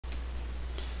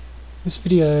This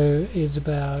video is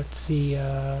about the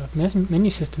menu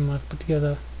system I've put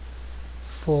together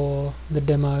for the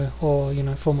demo, or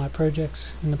for my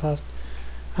projects in the past.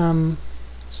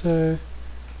 So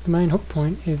the main hook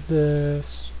point is the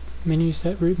menu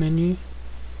set root menu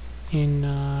in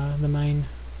the main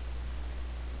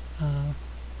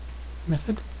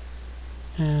method,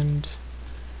 and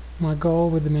my goal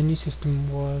with the menu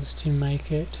system was to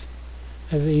make it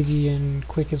as easy and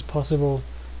quick as possible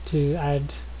to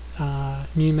add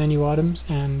new menu items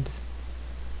and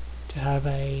to have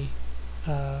a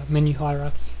menu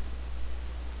hierarchy.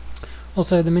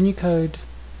 Also, the menu code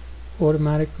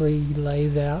automatically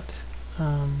lays out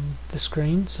the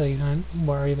screen, so you don't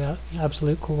worry about the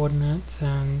absolute coordinates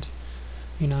and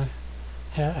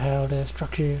how to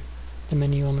structure the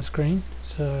menu on the screen.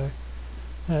 So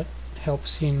that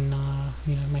helps in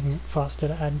making it faster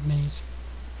to add menus.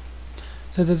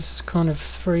 So there's kind of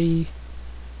three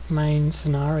main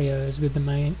scenarios with the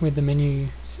menu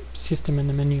system and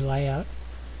the menu layout.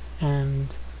 And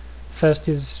first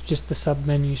is just the sub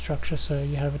menu structure. So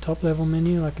you have a top level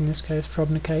menu, like in this case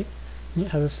Frobnicate, and it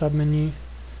has a sub menu,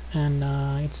 and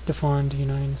it's defined in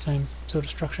the same sort of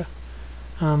structure.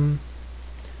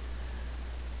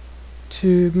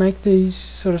 To make these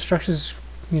sort of structures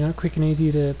quick and easy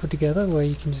to put together, where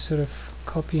you can just sort of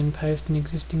copy and paste an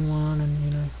existing one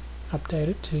and update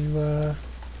it to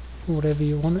whatever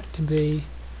you want it to be,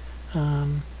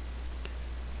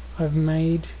 I've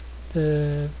made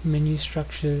the menu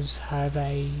structures have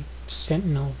a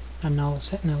null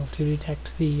sentinel to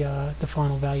detect the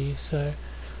final value. So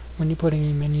when you're putting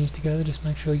any menus together, just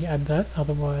make sure you add that,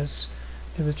 otherwise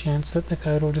there's a chance that the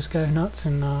code will just go nuts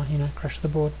and crash the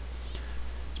board.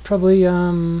 It's probably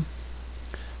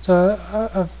so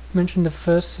I've mentioned the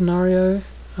first scenario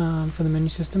for the menu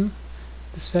system.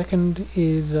 The second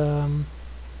is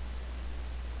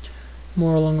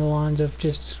more along the lines of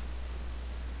just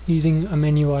using a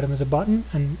menu item as a button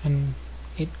and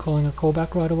it calling a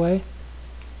callback right away.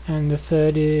 And the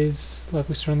third is, like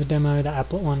we saw in the demo, the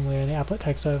applet one, where the applet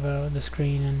takes over the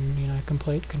screen and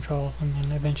complete control, and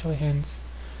then eventually hands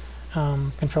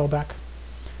control back.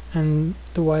 And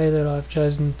the way that I've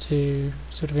chosen to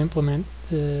sort of implement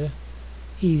the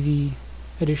easy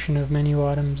addition of menu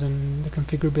items and the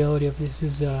configurability of this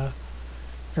is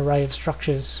array of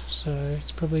structures. So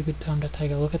it's probably a good time to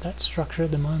take a look at that structure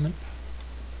at the moment.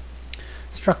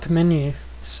 Struct menu.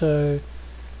 So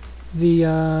the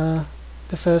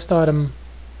first item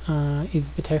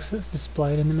is the text that's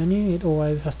displayed in the menu. It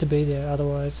always has to be there,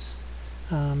 otherwise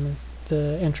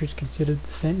the entry is considered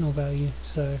the sentinel value.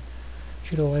 So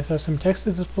should always have some text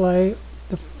to display.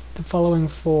 The following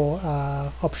four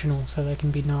are optional, so they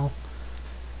can be null,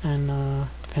 and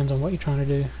depends on what you're trying to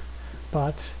do.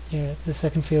 But yeah, the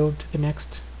second field to the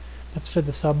next, that's for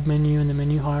the sub menu and the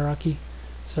menu hierarchy.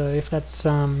 So if that's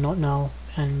not null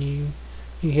and you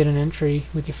hit an entry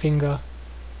with your finger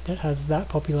that has that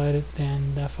populated,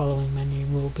 then the following menu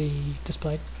will be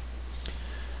displayed.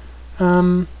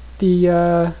 The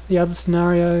other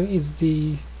scenario is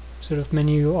the sort of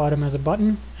menu item as a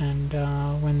button, and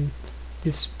when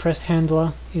this press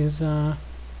handler is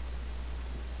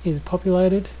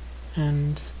populated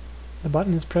and the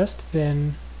button is pressed,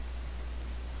 then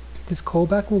this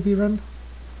callback will be run.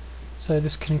 So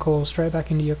this can call straight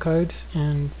back into your code,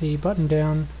 and the button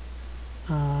down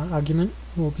argument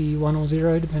will be 1 or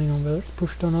 0 depending on whether it's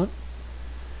pushed or not.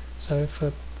 So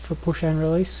for push and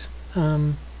release.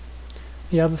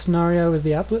 The other scenario is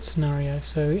the applet scenario.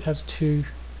 So it has two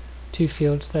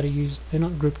fields that are used. They're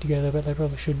not grouped together, but they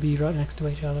probably should be right next to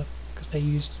each other because they're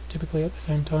used typically at the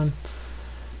same time.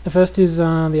 The first is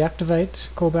the activate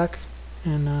callback,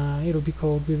 and it'll be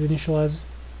called with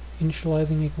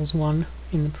initializing equals 1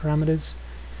 in the parameters.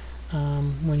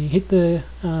 When you hit the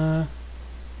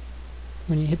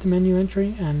menu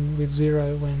entry, and with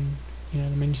 0 when the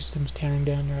menu system's tearing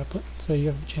down your applet. So you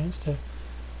have the chance to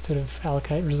sort of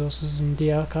allocate resources and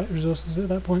deallocate resources at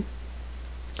that point.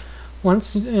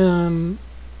 Once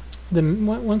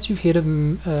once you've hit a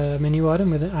menu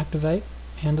item with an activate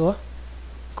handler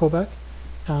callback,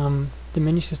 the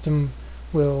menu system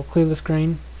will clear the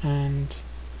screen and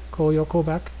call your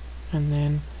callback, and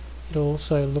then it'll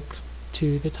also look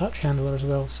to the touch handler as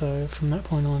well. So from that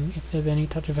point on, if there's any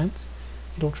touch events,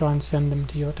 it'll try and send them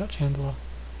to your touch handler,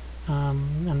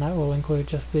 and that will include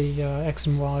just the X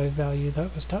and Y value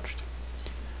that was touched.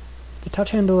 The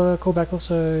touch handler callback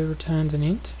also returns an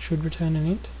int, should return an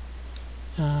int.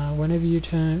 Whenever you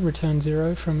return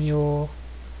 0 from your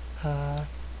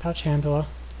touch handler,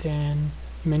 then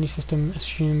the menu system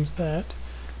assumes that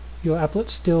your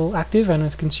applet's still active and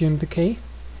has consumed the key,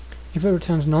 If it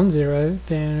returns non-zero,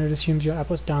 then it assumes your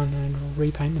applet's done and it'll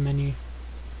repaint the menu.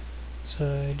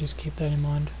 So just keep that in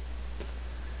mind.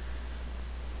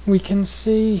 We can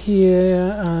see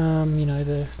here, you know,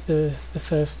 the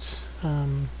first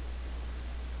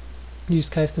use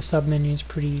case, the submenu, is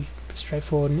pretty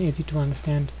straightforward and easy to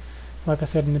understand. Like I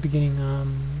said in the beginning,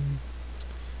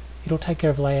 it'll take care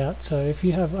of layout. So if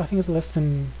you have, I think it's less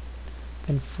than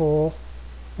four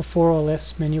or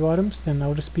less menu items, then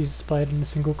they'll just be displayed in a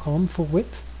single column for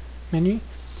width menu.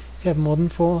 If you have more than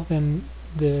 4, then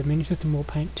the menu system will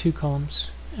paint 2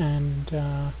 columns and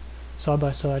side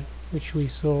by side, which we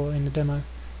saw in the demo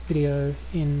video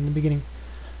in the beginning.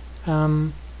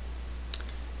 In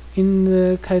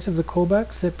the case of the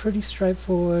callbacks, they're pretty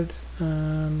straightforward.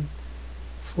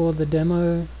 For the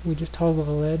demo, we just toggle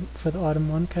the LED for the item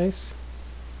 1 case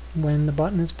when the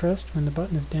button is pressed, when the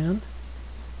button is down,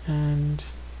 and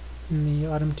in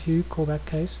the item 2 callback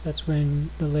case, that's when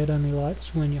the LED only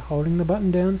lights when you're holding the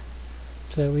button down.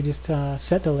 So we just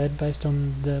set the LED based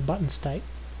on the button state.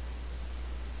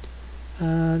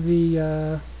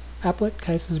 The applet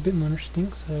case is a bit more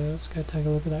interesting, so let's go take a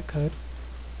look at that code.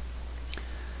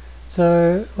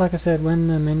 So, like I said, when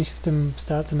the menu system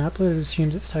starts an applet, it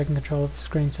assumes it's taking control of the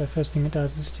screen, so first thing it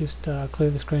does is just clear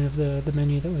the screen of the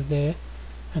menu that was there,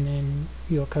 and then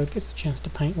your code gets a chance to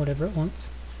paint whatever it wants.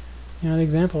 You know, the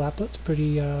example applet's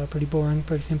pretty boring,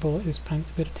 pretty simple. It just paints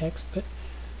a bit of text, but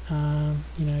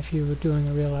you know, if you were doing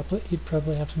a real applet, you'd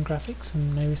probably have some graphics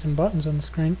and maybe some buttons on the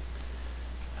screen.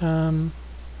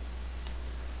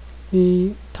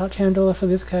 The touch handler for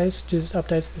this case just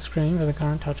updates the screen with the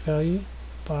current touch value,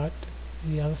 but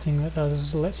the other thing that does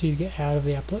is it lets you get out of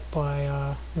the applet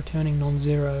by returning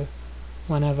non-zero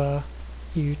whenever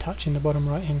you touch in the bottom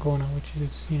right hand corner, which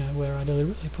is, you know, where I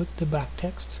deliberately put the back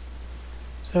text.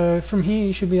 So from here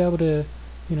you should be able to,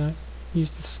 you know,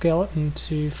 use the skeleton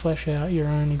to flesh out your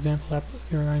own example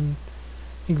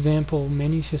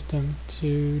menu system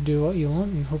to do what you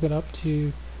want and hook it up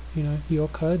to, you know, your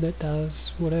code that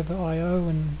does whatever I/O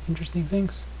and interesting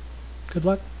things. Good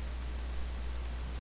luck.